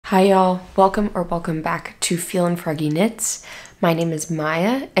Hi y'all, welcome back to Feelin' Froggy Knits. My name is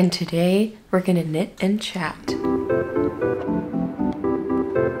Maya and today we're gonna knit and chat.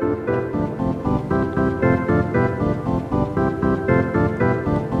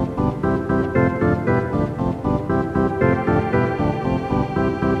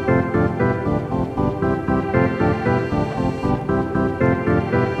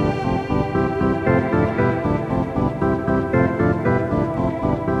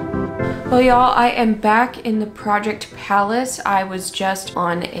 Well y'all, I am back in the Project Palace. I was just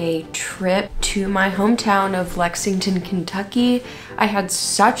on a trip to my hometown of Lexington, Kentucky. I had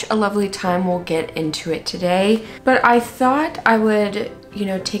such a lovely time. We'll get into it today. But I thought I would,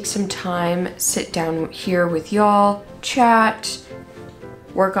 take some time, sit down here with y'all, chat,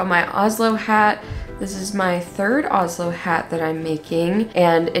 work on my Oslo hat. This is my third Oslo hat that I'm making,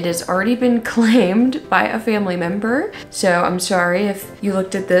 and it has already been claimed by a family member. So I'm sorry if you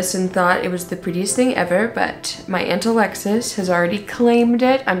looked at this and thought it was the prettiest thing ever, but my Aunt Alexis has already claimed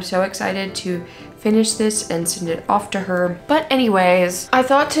it. I'm so excited to finish this and send it off to her. But anyways, I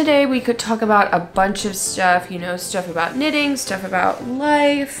thought today we could talk about a bunch of stuff, stuff about knitting, stuff about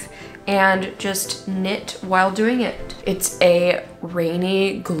life, and just knit while doing it. It's a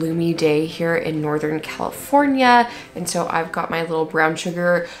rainy, gloomy day here in Northern California, and so I've got my little brown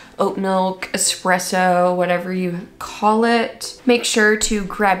sugar, oat milk, espresso, whatever you call it. Make sure to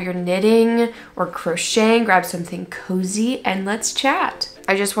grab your knitting or crocheting, grab something cozy, and let's chat.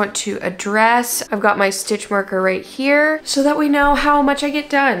 I just want to address, I've got my stitch marker right here so that we know how much I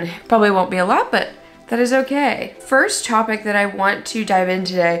get done. Probably won't be a lot, but that is okay. First topic that I want to dive in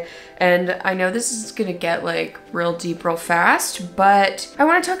today, and I know this is gonna get like real deep real fast, but I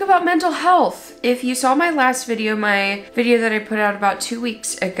wanna talk about mental health. If you saw my last video, my video that I put out about 2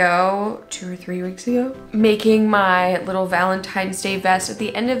 weeks ago, 2 or 3 weeks ago, making my little Valentine's Day vest, at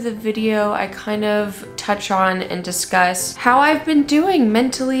the end of the video, I kind of touch on and discuss how I've been doing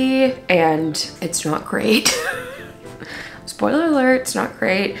mentally, and it's not great. Spoiler alert, it's not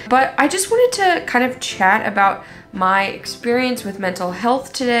great. But I just wanted to kind of chat about my experience with mental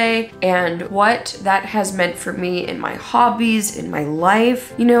health today and what that has meant for me in my hobbies, in my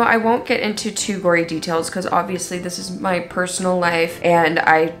life. I won't get into too gory details because obviously this is my personal life and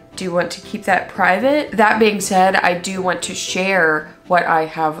I do want to keep that private. That being said, I do want to share what I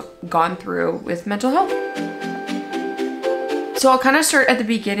have gone through with mental health. So I'll kind of start at the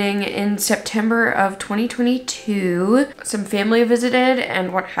beginning. In September of 2022, some family visited,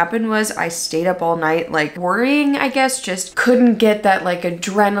 and what happened was I stayed up all night, like worrying, I guess, just couldn't get that like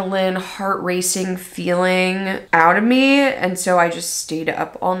adrenaline, heart racing feeling out of me. And so I just stayed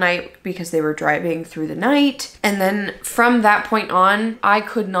up all night because they were driving through the night. And then from that point on, I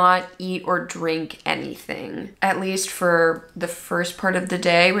could not eat or drink anything, at least for the first part of the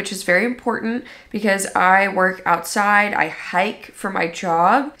day, which is very important because I work outside, I hike for my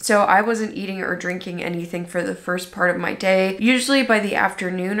job, so I wasn't eating or drinking anything for the first part of my day. Usually by the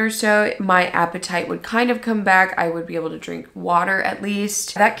afternoon or so, my appetite would kind of come back. I would be able to drink water at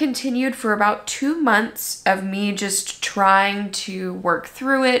least. That continued for about 2 months of me just trying to work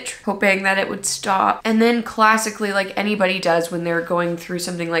through it, hoping that it would stop. And then classically, like anybody does when they're going through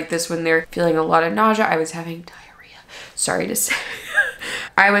something like this, when they're feeling a lot of nausea, I was having diarrhea. Sorry to say.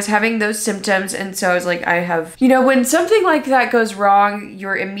 I was having those symptoms, and so I was like, when something like that goes wrong,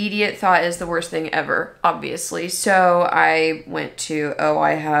 your immediate thought is the worst thing ever, obviously. So I went to,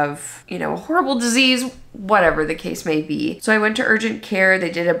 I have, a horrible disease, whatever the case may be. So I went to urgent care. They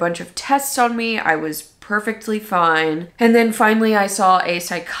did a bunch of tests on me. I was perfectly fine. And then finally I saw a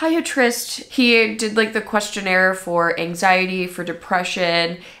psychiatrist. He did like the questionnaire for anxiety, for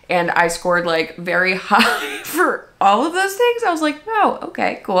depression, and I scored like very high for all of those things. I was like, oh,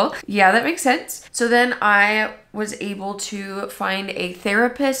 okay, cool. Yeah, that makes sense. So then I was able to find a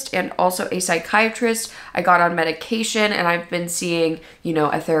therapist and also a psychiatrist. I got on medication and I've been seeing,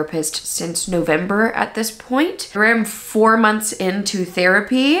 a therapist since November at this point. I'm 4 months into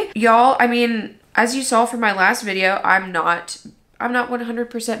therapy. Y'all, as you saw from my last video, I'm not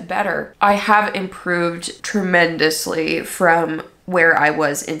 100% better. I have improved tremendously from where I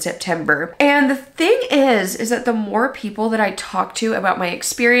was in September. And the thing is that the more people that I talked to about my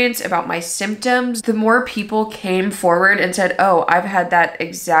experience, about my symptoms, the more people came forward and said, oh, I've had that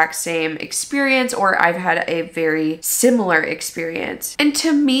exact same experience, or I've had a very similar experience. And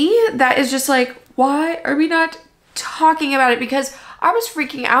to me, that is just like, why are we not talking about it? Because I was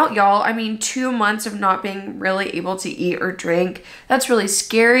freaking out, y'all. I mean, 2 months of not being really able to eat or drink. That's really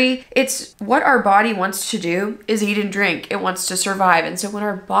scary. It's what our body wants to do is eat and drink. It wants to survive. And so when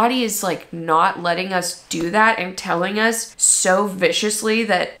our body is like not letting us do that and telling us so viciously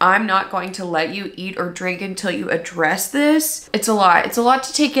that I'm not going to let you eat or drink until you address this, it's a lot. It's a lot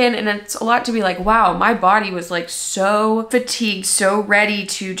to take in, and it's a lot to be like, wow, my body was like so fatigued, so ready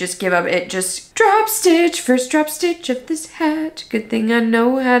to just give up. It just drop stitch, first drop stitch of this hat. Good thing I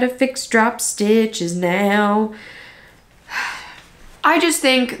know how to fix drop stitches now. I just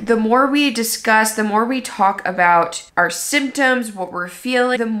think the more we discuss, the more we talk about our symptoms, what we're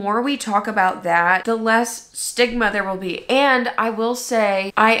feeling, the more we talk about that, the less stigma there will be. And I will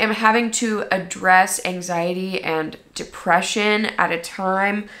say, I am having to address anxiety and depression at a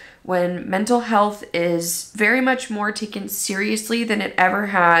time when mental health is very much more taken seriously than it ever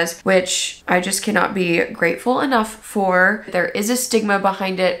has, which I just cannot be grateful enough for. There is a stigma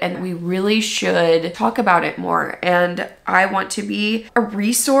behind it, and we really should talk about it more. And I want to be a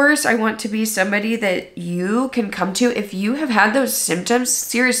resource. I want to be somebody that you can come to if you have had those symptoms.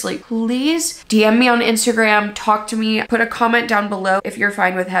 Seriously, please DM me on Instagram, talk to me, put a comment down below if you're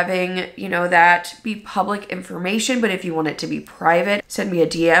fine with having, you know, that be public information. But if you want it to be private, send me a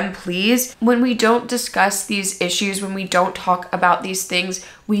DM, please. When we don't discuss these issues, when we don't talk about these things,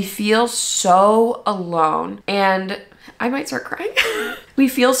 we feel so alone, and I might start crying. We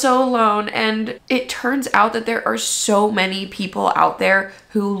feel so alone, and it turns out that there are so many people out there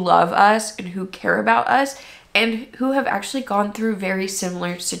who love us and who care about us and who have actually gone through very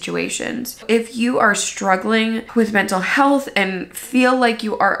similar situations. If you are struggling with mental health and feel like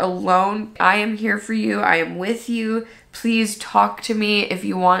you are alone, I am here for you. I am with you. Please talk to me if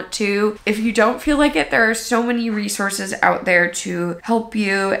you want to. If you don't feel like it, there are so many resources out there to help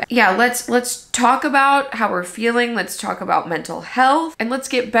you. Yeah, let's talk about how we're feeling. Let's talk about mental health, and let's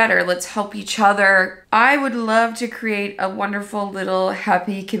get better. Let's help each other. I would love to create a wonderful little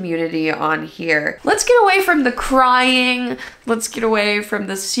happy community on here. Let's get away from the crying. Let's get away from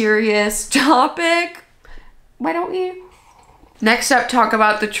the serious topic. Why don't we? Next up, talk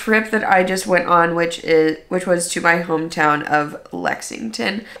about the trip that I just went on, which was to my hometown of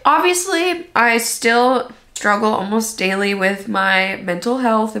Lexington. Obviously, I still struggle almost daily with my mental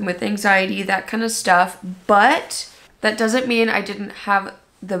health and with anxiety, that kind of stuff, but that doesn't mean I didn't have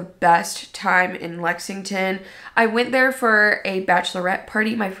the best time in Lexington. I went there for a bachelorette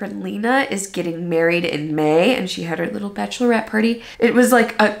party. My friend Lena is getting married in May, and she had her little bachelorette party. It was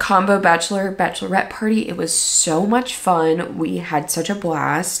like a combo bachelorette party. It was so much fun. We had such a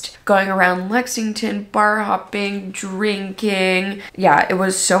blast going around Lexington, bar hopping, drinking. Yeah, it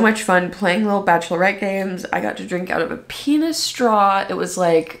was so much fun playing little bachelorette games. I got to drink out of a penis straw. It was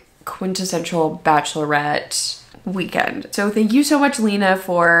like quintessential bachelorette weekend. So thank you so much, Lena,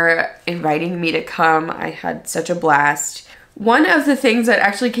 for inviting me to come. I had such a blast. One of the things that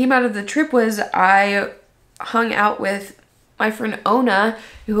actually came out of the trip was I hung out with my friend Oona,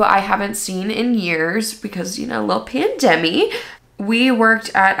 who I haven't seen in years because, you know, a little pandemic. We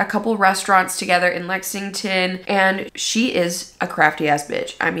worked at a couple restaurants together in Lexington, and she is a crafty ass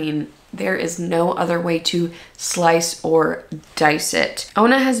bitch. I mean, there is no other way to slice or dice it.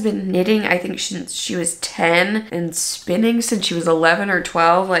 Oona has been knitting, I think, since she was 10, and spinning since she was 11 or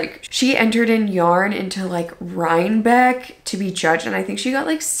 12. Like, she entered in yarn into like Rhinebeck to be judged, and I think she got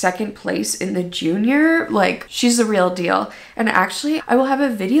like second place in the junior. Like, she's the real deal. And actually, I will have a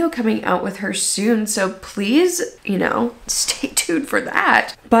video coming out with her soon, so please, you know, stay tuned for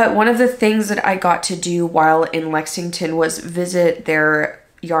that. But one of the things that I got to do while in Lexington was visit their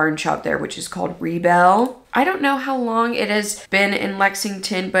yarn shop there, which is called Rebel. I don't know how long it has been in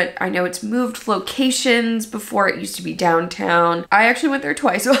Lexington, but I know it's moved locations. Before it used to be downtown. I actually went there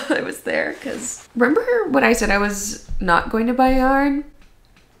twice while I was there, because remember when I said I was not going to buy yarn?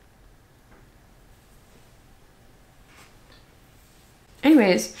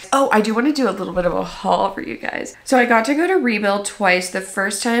 Anyways, oh, I do want to do a little bit of a haul for you guys. So I got to go to Rebel twice. The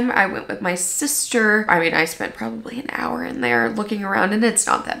first time I went with my sister. I mean, I spent probably an hour in there looking around, and it's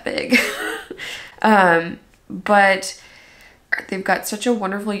not that big. But they've got such a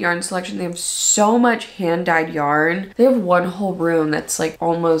wonderful yarn selection. They have so much hand-dyed yarn. They have one whole room that's like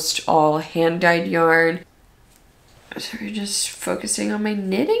almost all hand-dyed yarn. Sorry, just focusing on my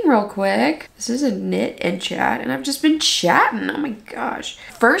knitting real quick. This is a knit and chat, and I've just been chatting. Oh my gosh.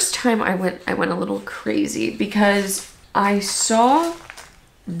 First time I went a little crazy because I saw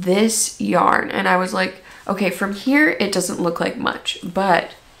this yarn and I was like, okay, from here it doesn't look like much,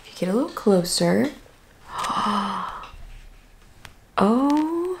 but if you get a little closer,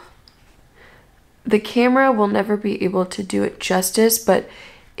 oh The camera will never be able to do it justice, but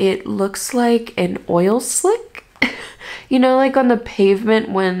it looks like an oil slick. You know, like on the pavement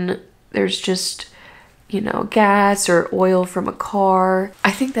when there's just, you know, gas or oil from a car.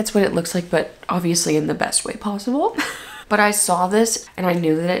 I think that's what it looks like, but obviously in the best way possible. But I saw this and I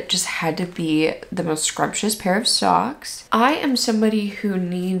knew that it just had to be the most scrumptious pair of socks. I am somebody who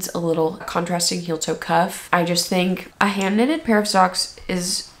needs a little contrasting heel-toe cuff. I just think a hand-knitted pair of socks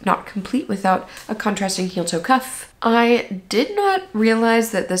is not complete without a contrasting heel-toe cuff. I did not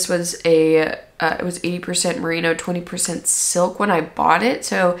realize that this was it was 80% merino, 20% silk when I bought it.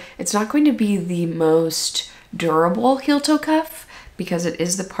 So it's not going to be the most durable heel-toe cuff because it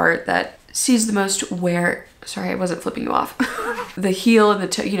is the part that sees the most wear. Sorry, I wasn't flipping you off. The heel and the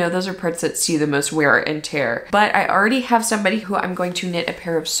toe, you know, those are parts that see the most wear and tear. But I already have somebody who I'm going to knit a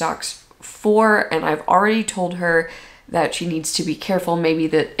pair of socks for, and I've already told her that she needs to be careful. Maybe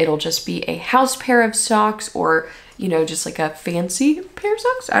that it'll just be a house pair of socks or, you know, just like a fancy pair of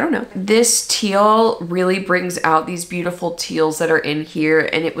socks. I don't know. This teal really brings out these beautiful teals that are in here,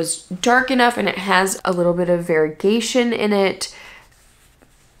 and it was dark enough and it has a little bit of variegation in it.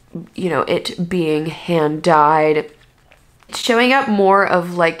 You know, it being hand dyed. It's showing up more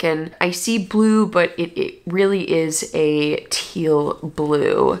of like an icy blue, but it really is a teal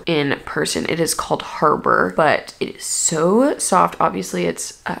blue in person. It is called Harbor, but it is so soft. Obviously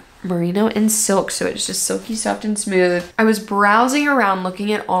it's merino and silk, so it's just silky soft and smooth. I was browsing around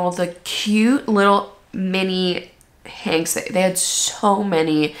looking at all of the cute little mini hanks. They had so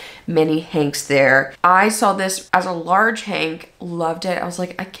many hanks there. I saw this as a large hank, loved it. I was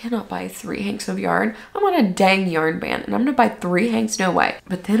like, I cannot buy 3 hanks of yarn. I'm on a dang yarn ban and I'm gonna buy 3 hanks, no way.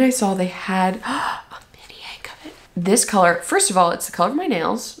 But then I saw they had a mini hank of it. This color, first of all, it's the color of my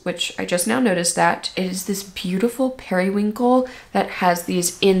nails, which I just now noticed that. It is this beautiful periwinkle that has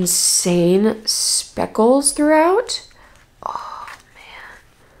these insane speckles throughout. Oh man.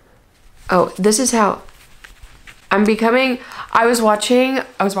 Oh, this is how I'm becoming. I was watching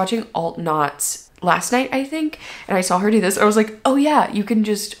Alt Knots last night, I think, and I saw her do this. I was like, oh yeah, you can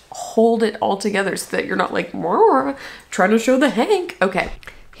just hold it all together so that you're not like trying to show the hank. Okay,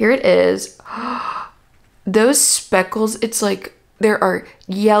 here it is. Those speckles, it's like there are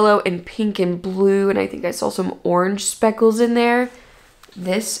yellow and pink and blue, and I think I saw some orange speckles in there.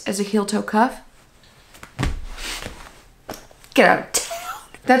 This as a heel-toe cuff. Get out of town.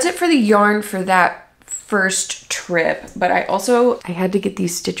 That's it for the yarn for that first trip, but I had to get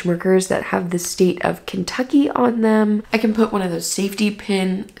these stitch markers that have the state of Kentucky on them. I can put one of those safety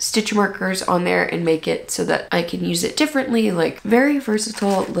pin stitch markers on there and make it so that I can use it differently, like very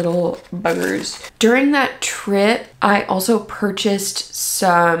versatile little buggers. During that trip, I also purchased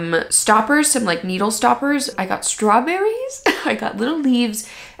some stoppers, some like needle stoppers. I got strawberries, I got little leaves,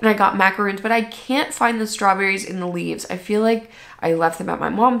 and I got macaroons, but I can't find the strawberries in the leaves. I feel like I left them at my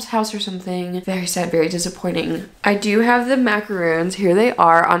mom's house or something. Very sad, very disappointing. I do have the macaroons. Here they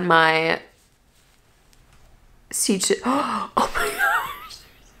are on my siege. Oh my gosh.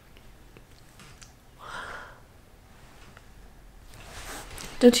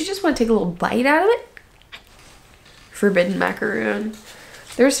 Don't you just want to take a little bite out of it? Forbidden macaroon.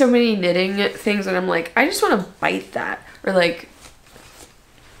 There's so many knitting things that I'm like, I just want to bite that. Or like,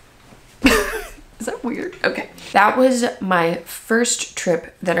 is that weird? Okay. That was my first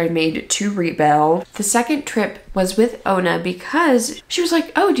trip that I made to Rebel. The second trip was with Oona because she was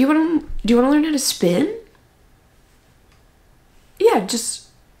like, oh, do you want to learn how to spin? Yeah, just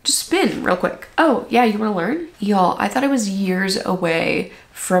spin real quick. Oh, yeah, you want to learn? Y'all, I thought I was years away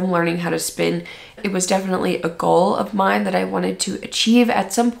from learning how to spin. It was definitely a goal of mine that I wanted to achieve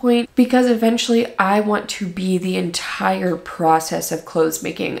at some point because eventually I want to be the entire process of clothes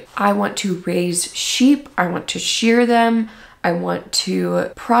making. I want to raise sheep, I want to shear them, I want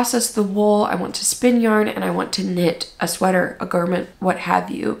to process the wool, I want to spin yarn, and I want to knit a sweater, a garment, what have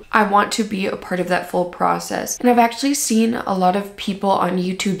you. I want to be a part of that full process. And I've actually seen a lot of people on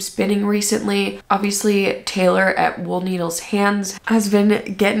YouTube spinning recently. Obviously, Taylor at Wool Needles Hands has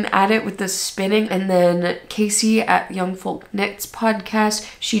been getting at it with the spinning. And then Casey at Young Folk Knits podcast,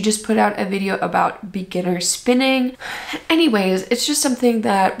 she just put out a video about beginner spinning. Anyways, it's just something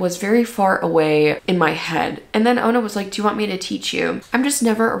that was very far away in my head. And then Oona was like, do you want me to teach you? I'm just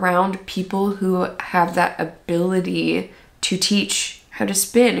never around people who have that ability to teach how to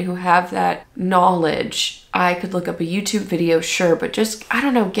spin, who have that knowledge. I could look up a YouTube video, sure, but just, I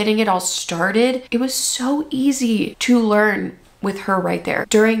don't know, getting it all started, it was so easy to learn with her right there.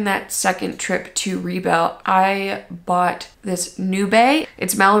 During that second trip to Rebel, I bought this Nube.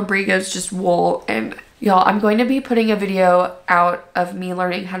 It's Malabrigo's just wool, and Y'all, I'm going to be putting a video out of me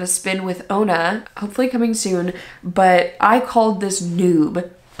learning how to spin with Oona, hopefully coming soon, but I called this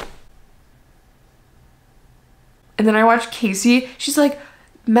Nube. And then I watched Casey, she's like,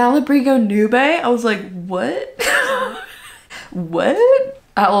 Malabrigo Nube? I was like, what? What?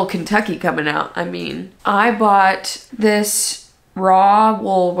 That little Kentucky coming out, I mean. I bought this raw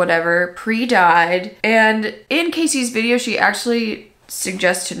wool, whatever, pre-dyed, and in Casey's video, she actually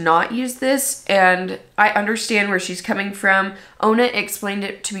suggest to not use this, and I understand where she's coming from. Oona explained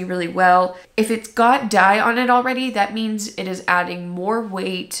it to me really well. If it's got dye on it already, that means it is adding more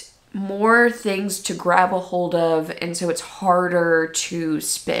weight, more things to grab a hold of, and so it's harder to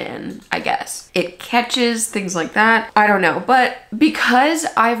spin, I guess. It catches, things like that. I don't know, but because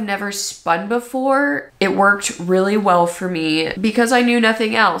I've never spun before, it worked really well for me because I knew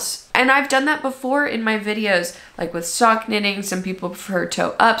nothing else. And I've done that before in my videos, like with sock knitting. Some people prefer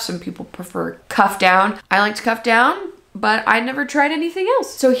toe up, some people prefer cuff down. I like to cuff down, but I never tried anything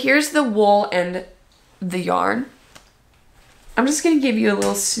else. So here's the wool and the yarn. I'm just gonna give you a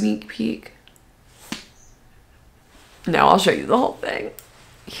little sneak peek. No, I'll show you the whole thing.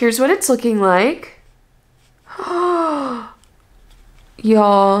 Here's what it's looking like. Y'all,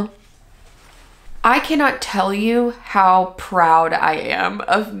 I cannot tell you how proud I am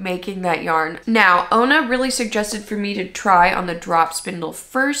of making that yarn. Now, Oona really suggested for me to try on the drop spindle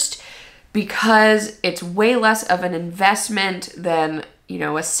first because it's way less of an investment than, you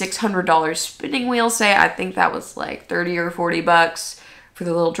know, a $600 spinning wheel, say. I think that was like 30 or 40 bucks for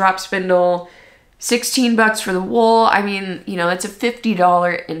the little drop spindle, 16 bucks for the wool. I mean, you know, it's a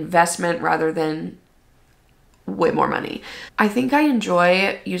 $50 investment rather than way more money. I think I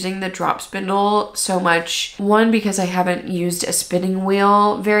enjoy using the drop spindle so much. One, because I haven't used a spinning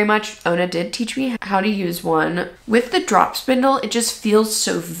wheel very much. Oona did teach me how to use one. With the drop spindle, it just feels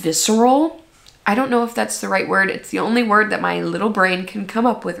so visceral. I don't know if that's the right word. It's the only word that my little brain can come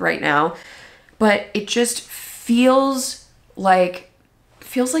up with right now. But it just feels like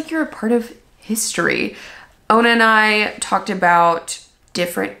you're a part of history. Oona and I talked about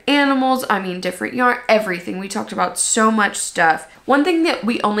different animals, I mean different yarn, everything. We talked about so much stuff. One thing that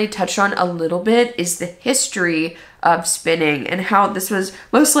we only touched on a little bit is the history of spinning and how this was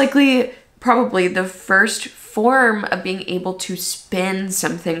most likely probably the first form of being able to spin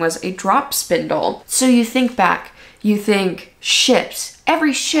something was a drop spindle. So you think back, you think ships.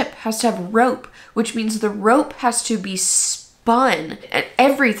 Every ship has to have rope, which means the rope has to be spun, and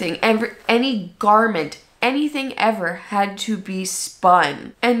everything, any garment, anything ever had to be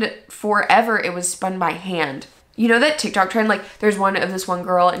spun. And forever it was spun by hand. You know that TikTok trend? Like there's one of this one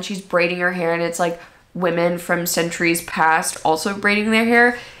girl and she's braiding her hair and it's like women from centuries past also braiding their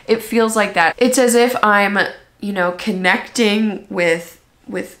hair. It feels like that. It's as if I'm, you know, connecting with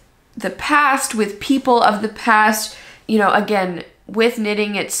the past, with people of the past. You know, again, with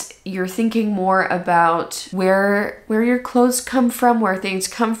knitting, you're thinking more about where your clothes come from, where things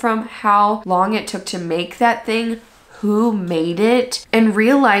come from, how long it took to make that thing, who made it, and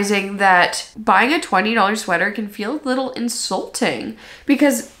realizing that buying a $20 sweater can feel a little insulting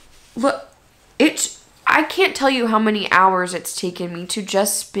because look, I can't tell you how many hours it's taken me to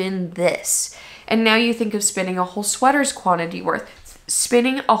just spin this. And now you think of spinning a whole sweater's quantity worth,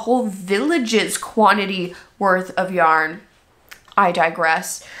 spinning a whole village's quantity worth of yarn. I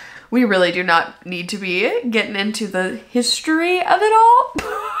digress. We really do not need to be getting into the history of it all.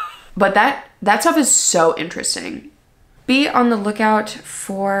 But that stuff is so interesting. Be on the lookout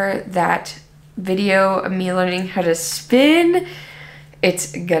for that video of me learning how to spin.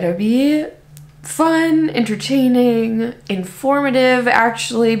 It's gonna be fun, entertaining, informative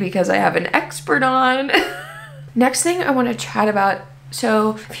actually, because I have an expert on. Next thing I want to chat about.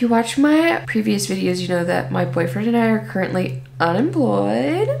 So if you watch my previous videos, you know that my boyfriend and I are currently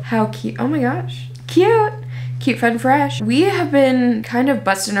unemployed. How cute. Oh my gosh. Cute. Cute, fun, fresh. We have been kind of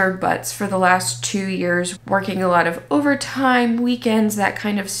busting our butts for the last 2 years, working a lot of overtime, weekends, that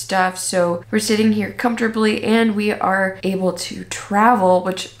kind of stuff. So we're sitting here comfortably and we are able to travel,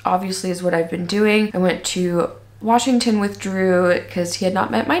 which obviously is what I've been doing. I went to Washington with Drew because he had not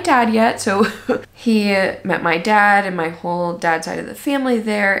met my dad yet. So he met my dad and my whole dad side of the family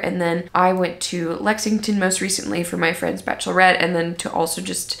there. And then I went to Lexington most recently for my friend's bachelorette, and then to also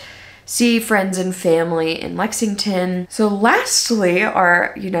just see friends and family in Lexington. So lastly,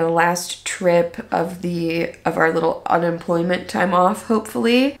 our, you know, last trip of our little unemployment time off,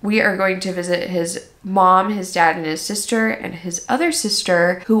 hopefully, we are going to visit his mom, his dad, and his sister, and his other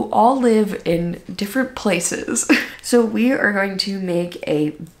sister, who all live in different places. So we are going to make a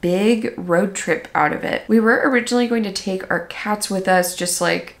big road trip out of it. We were originally going to take our cats with us, just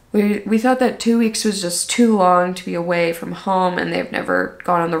like We thought that 2 weeks was just too long to be away from home, and they've never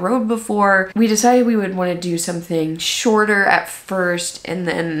gone on the road before. We decided we would want to do something shorter at first and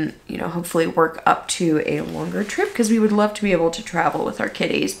then, you know, hopefully work up to a longer trip, because we would love to be able to travel with our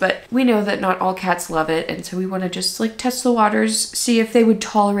kitties. But we know that not all cats love it, and so we want to just like test the waters, see if they would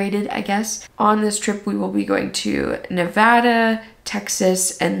tolerate it, I guess. On this trip, we will be going to Nevada,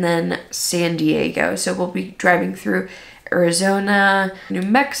 Texas, and then San Diego. So we'll be driving through Arizona, New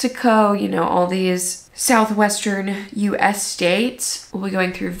Mexico, you know, all these southwestern US states. We'll be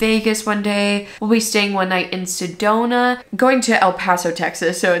going through Vegas one day. We'll be staying one night in Sedona, going to El Paso,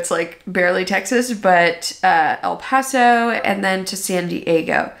 Texas. So it's like barely Texas, but El Paso, and then to San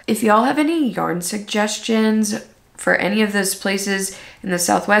Diego. If y'all have any yarn suggestions for any of those places in the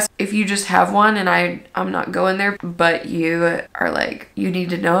Southwest, if you just have one and I'm not going there, but you are like, you need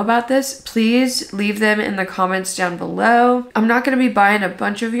to know about this, please leave them in the comments down below. I'm not going to be buying a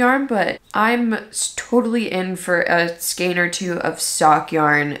bunch of yarn, but I'm totally in for a skein or two of sock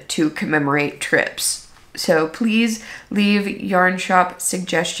yarn to commemorate trips. So please leave yarn shop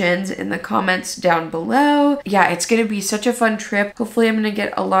suggestions in the comments down below. Yeah, it's going to be such a fun trip. Hopefully I'm going to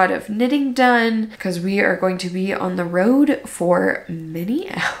get a lot of knitting done, because we are going to be on the road for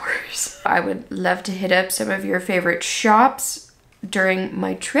many hours. I would love to hit up some of your favorite shops during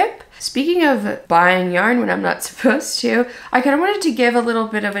my trip. Speaking of buying yarn when I'm not supposed to, I kind of wanted to give a little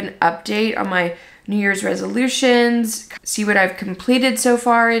bit of an update on my New Year's resolutions, see what I've completed so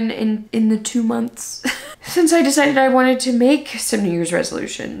far in the 2 months since I decided I wanted to make some New Year's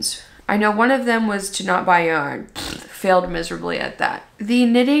resolutions. I know one of them was to not buy yarn. Failed miserably at that. The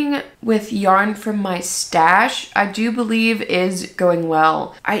knitting with yarn from my stash, I do believe is going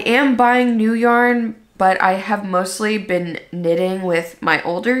well. I am buying new yarn, but I have mostly been knitting with my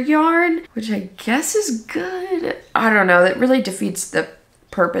older yarn, which I guess is good. I don't know, that really defeats the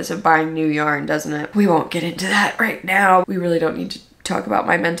purpose of buying new yarn, doesn't it? We won't get into that right now. We really don't need to talk about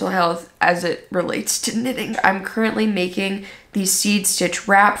my mental health as it relates to knitting. I'm currently making the seed stitch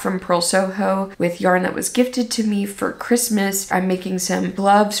wrap from Pearl Soho with yarn that was gifted to me for Christmas. I'm making some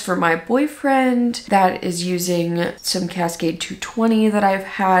gloves for my boyfriend that is using some Cascade 220 that I've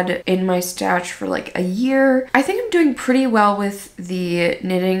had in my stash for like a year. I think I'm doing pretty well with the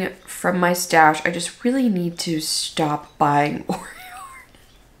knitting from my stash. I just really need to stop buying more.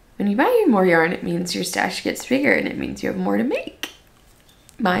 When you buy more yarn, it means your stash gets bigger and it means you have more to make.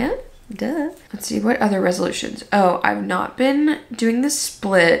 Maya? Duh. Let's see, what other resolutions? Oh, I've not been doing the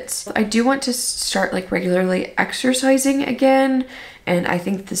splits. I do want to start like regularly exercising again, and I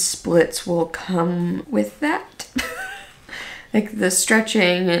think the splits will come with that. Like the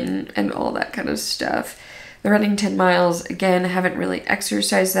stretching and all that kind of stuff. The running 10 miles, again, I haven't really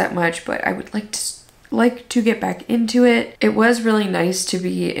exercised that much, but I would like to get back into it. It was really nice to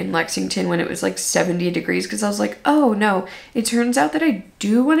be in Lexington when it was like 70 degrees, because I was like, oh no, it turns out that I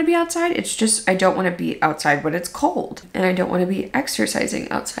do want to be outside. It's just I don't want to be outside when it's cold, and I don't want to be exercising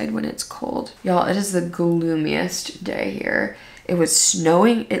outside when it's cold. Y'all, it is the gloomiest day here. It was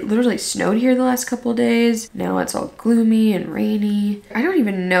snowing. It literally snowed here the last couple days. Now it's all gloomy and rainy. I don't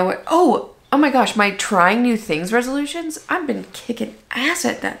even know what. Oh my gosh, my trying new things resolutions, I've been kicking ass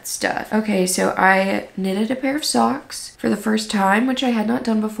at that stuff. Okay, so I knitted a pair of socks for the first time, which I had not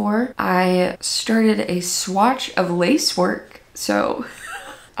done before. I started a swatch of lace work. So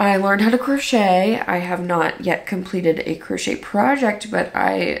I learned how to crochet. I have not yet completed a crochet project, but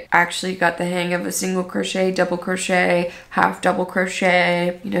I actually got the hang of a single crochet, double crochet, half double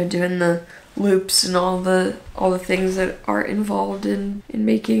crochet, you know, doing the loops and all the things that are involved in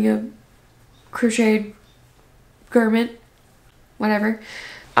making a crocheted garment, whatever.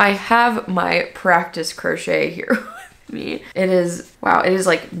 I have my practice crochet here with me. It is, wow, it is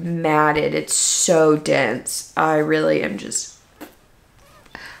like matted. It's so dense. I really am just,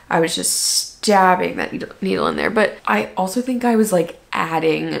 I was just stabbing that needle in there. But I also think I was like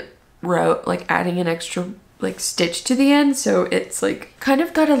adding an extra like stitch to the end, so it's like kind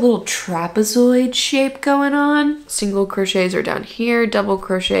of got a little trapezoid shape going on. Single crochets are down here, double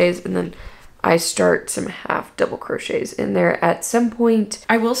crochets, and then I start some half double crochets in there at some point.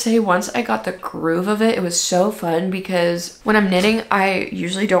 I will say once I got the groove of it, it was so fun, because when I'm knitting, I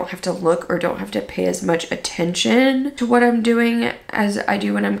usually don't have to look or don't have to pay as much attention to what I'm doing as I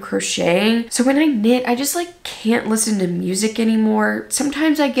do when I'm crocheting. So when I knit, I just like can't listen to music anymore.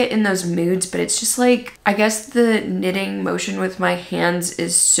 Sometimes I get in those moods, but it's just like, I guess the knitting motion with my hands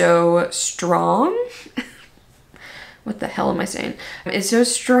is so strong. What the hell am I saying? It's so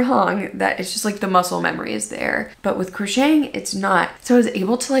strong that it's just like the muscle memory is there. But with crocheting, it's not. So I was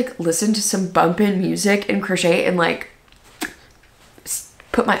able to like listen to some bump in music and crochet and like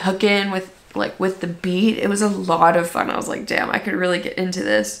put my hook in with the beat. It was a lot of fun. I was like, damn, I could really get into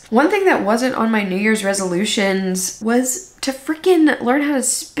this. One thing that wasn't on my New Year's resolutions was to freaking learn how to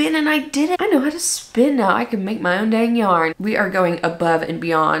spin, and I did it. I know how to spin now. I can make my own dang yarn. We are going above and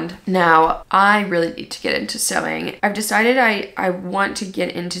beyond. Now, I really need to get into sewing. I've decided I want to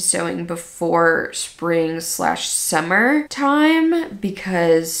get into sewing before spring/summer time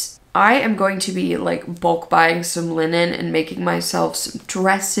because I am going to be like bulk buying some linen and making myself some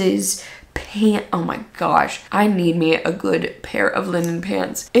dresses, oh my gosh, I need me a good pair of linen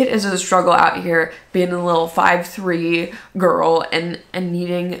pants. It is a struggle out here being a little 5'3" girl and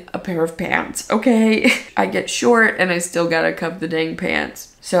needing a pair of pants, okay? I get short and I still gotta cuff the dang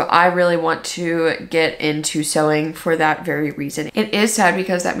pants. So I really want to get into sewing for that very reason. It is sad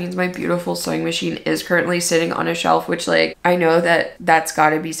because that means my beautiful sewing machine is currently sitting on a shelf, which like, I know that that's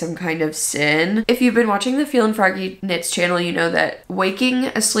gotta be some kind of sin. If you've been watching the Feel and Froggy Knits channel, you know that waking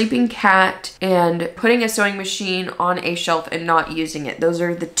a sleeping cat and putting a sewing machine on a shelf and not using it, those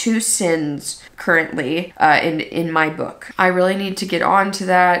are the two sins currently in my book. I really need to get on to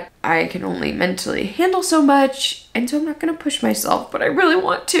that. I can only mentally handle so much, and so I'm not gonna push myself, but I really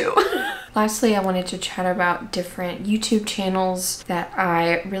want to. Lastly, I wanted to chat about different YouTube channels that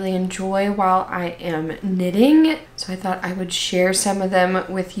I really enjoy while I am knitting. So I thought I would share some of them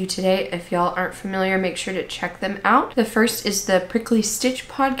with you today. If y'all aren't familiar, make sure to check them out. The first is the Prickly Stitch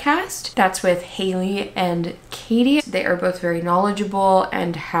podcast. That's with Haley and Katie. They are both very knowledgeable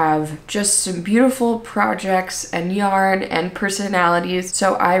and have just some beautiful projects and yarn and personalities.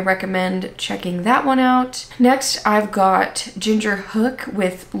 So I recommend checking that one out. Next, I've got Ginger Hook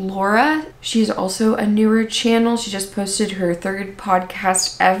with Laura. She's also a newer channel. She just posted her 3rd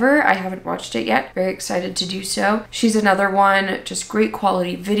podcast ever. I haven't watched it yet. Very excited to do so. She's another one, just great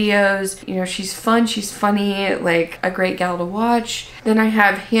quality videos. You know, she's fun, she's funny, like a great gal to watch. Then I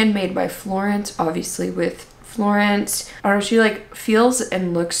have Handmade by Florence, obviously with Florence. I don't know, she like feels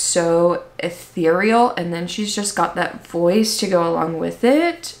and looks so ethereal, and then she's just got that voice to go along with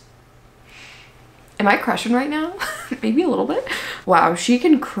it. Am I crushing right now? Maybe a little bit. Wow, she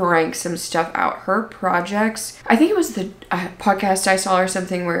can crank some stuff out. Her projects, I think it was the podcast I saw or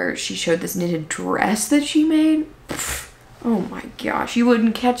something where she showed this knitted dress that she made. Oh my gosh, you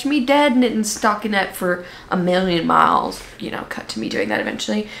wouldn't catch me dead knitting stockinette for a million miles. You know, cut to me doing that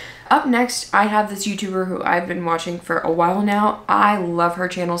eventually. Up next, I have this YouTuber who I've been watching for a while now. I love her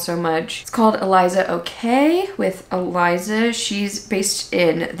channel so much. It's called Eliza OK with Eliza. She's based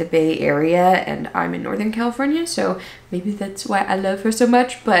in the Bay Area and I'm in Northern California, so maybe that's why I love her so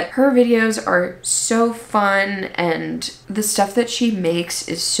much. But her videos are so fun and the stuff that she makes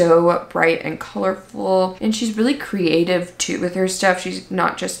is so bright and colorful, and she's really creative too with her stuff. She's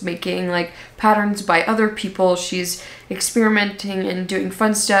not just making like patterns by other people, she's experimenting and doing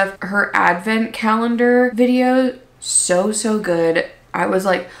fun stuff. Her advent calendar video, so good. I was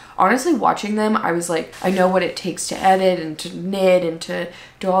like, honestly watching them, I was like, I know what it takes to edit and to knit and to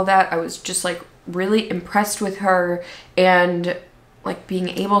do all that. I was just like really impressed with her, and like being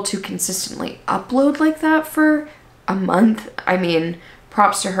able to consistently upload like that for a month. I mean,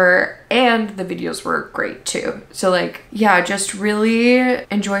 props to her, and the videos were great too. So like, yeah, just really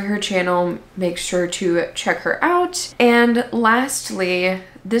enjoy her channel. Make sure to check her out. And lastly,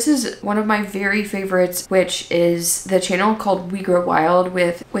 this is one of my very favorites, which is the channel called We Grow Wild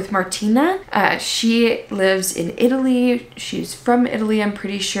with Martina. She lives in Italy. She's from Italy, I'm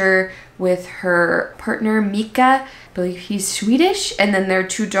pretty sure, with her partner Mika. I believe he's Swedish. And then their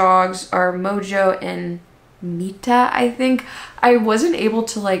 2 dogs are Mojo and Mita, I think. I wasn't able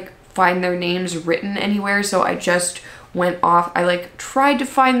to like find their names written anywhere, so I just went off. I like tried to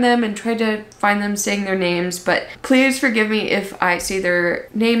find them and tried to find them saying their names, but please forgive me if I say their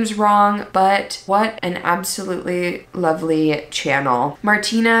names wrong. But what an absolutely lovely channel.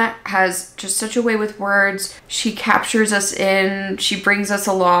 Martina has just such a way with words. She captures us in, she brings us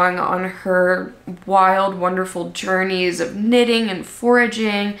along on her wild, wonderful journeys of knitting and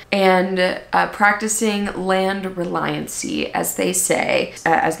foraging and practicing land reliancy, as they say,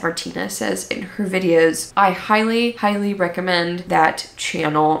 as Martina says in her videos. I highly recommend that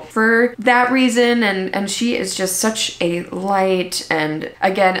channel for that reason, and she is just such a light and,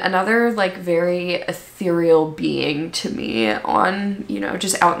 again, another like very ethereal being to me on, you know,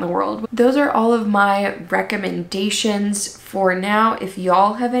 just out in the world. Those are all of my recommendations for now. If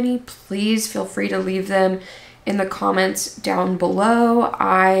y'all have any, please feel free to leave them in the comments down below.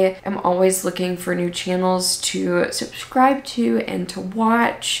 I am always looking for new channels to subscribe to and to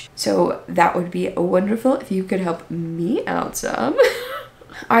watch, so that would be wonderful if you could help me out some.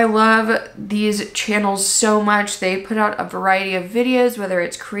 I love these channels so much. They put out a variety of videos, whether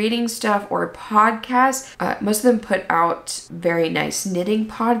it's creating stuff or podcasts. Most of them put out very nice knitting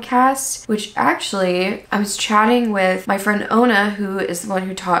podcasts, which actually I was chatting with my friend Oona, who is the one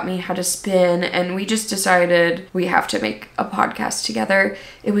who taught me how to spin, and we just decided we have to make a podcast together.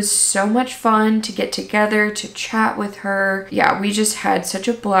 It was so much fun to get together, to chat with her. Yeah, we just had such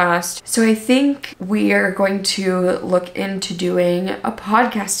a blast. So I think we are going to look into doing a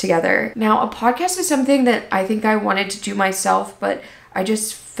podcast together. Now, a podcast is something that I think I wanted to do myself, but I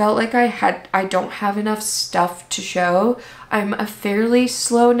just felt like I don't have enough stuff to show. I'm a fairly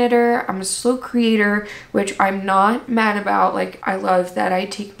slow knitter. I'm a slow creator, which I'm not mad about. Like, I love that I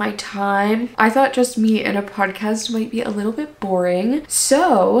take my time. I thought just me in a podcast might be a little bit boring.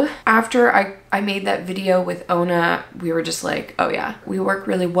 So after I made that video with Oona, we were just like, oh yeah, we work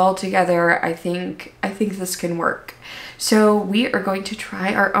really well together. I think this can work. So we are going to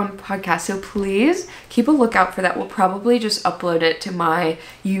try our own podcast. So please keep a lookout for that. We'll probably just upload it to my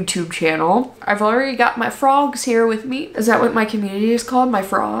YouTube channel. I've already got my frogs here with me. Is that what my community is called? My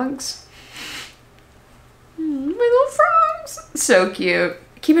frogs? My little frogs. So cute.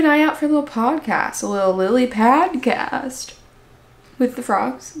 Keep an eye out for a little podcast, a little lily podcast with the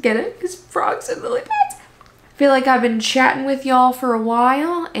frogs. Get it? Because frogs and lily pads. I feel like I've been chatting with y'all for a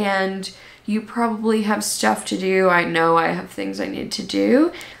while, and you probably have stuff to do. I know I have things I need to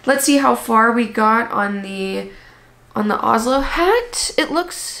do. Let's see how far we got on the Oslo hat. It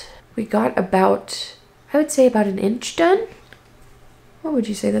looks, we got about, I would say about an inch done. What would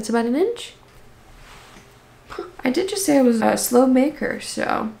you say? That's about an inch? I did just say I was a slow maker,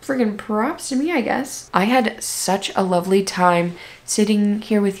 so friggin' props to me, I guess. I had such a lovely time sitting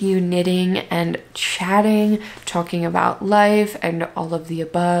here with you, knitting and chatting, talking about life and all of the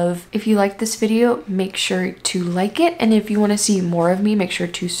above. If you like this video, make sure to like it. And if you want to see more of me, make sure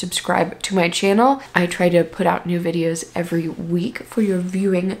to subscribe to my channel. I try to put out new videos every week for your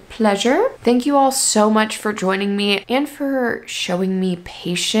viewing pleasure. Thank you all so much for joining me and for showing me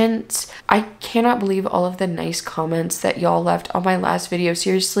patience. I cannot believe all of the nice comments that y'all left on my last video.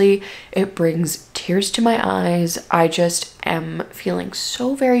 Seriously, it brings tears to my eyes. I just am feeling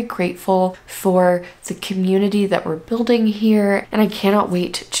so very grateful for the community that we're building here, and I cannot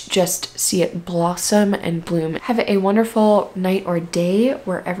wait to just see it blossom and bloom. Have a wonderful night or day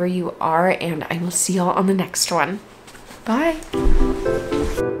wherever you are, and I will see y'all on the next one. Bye.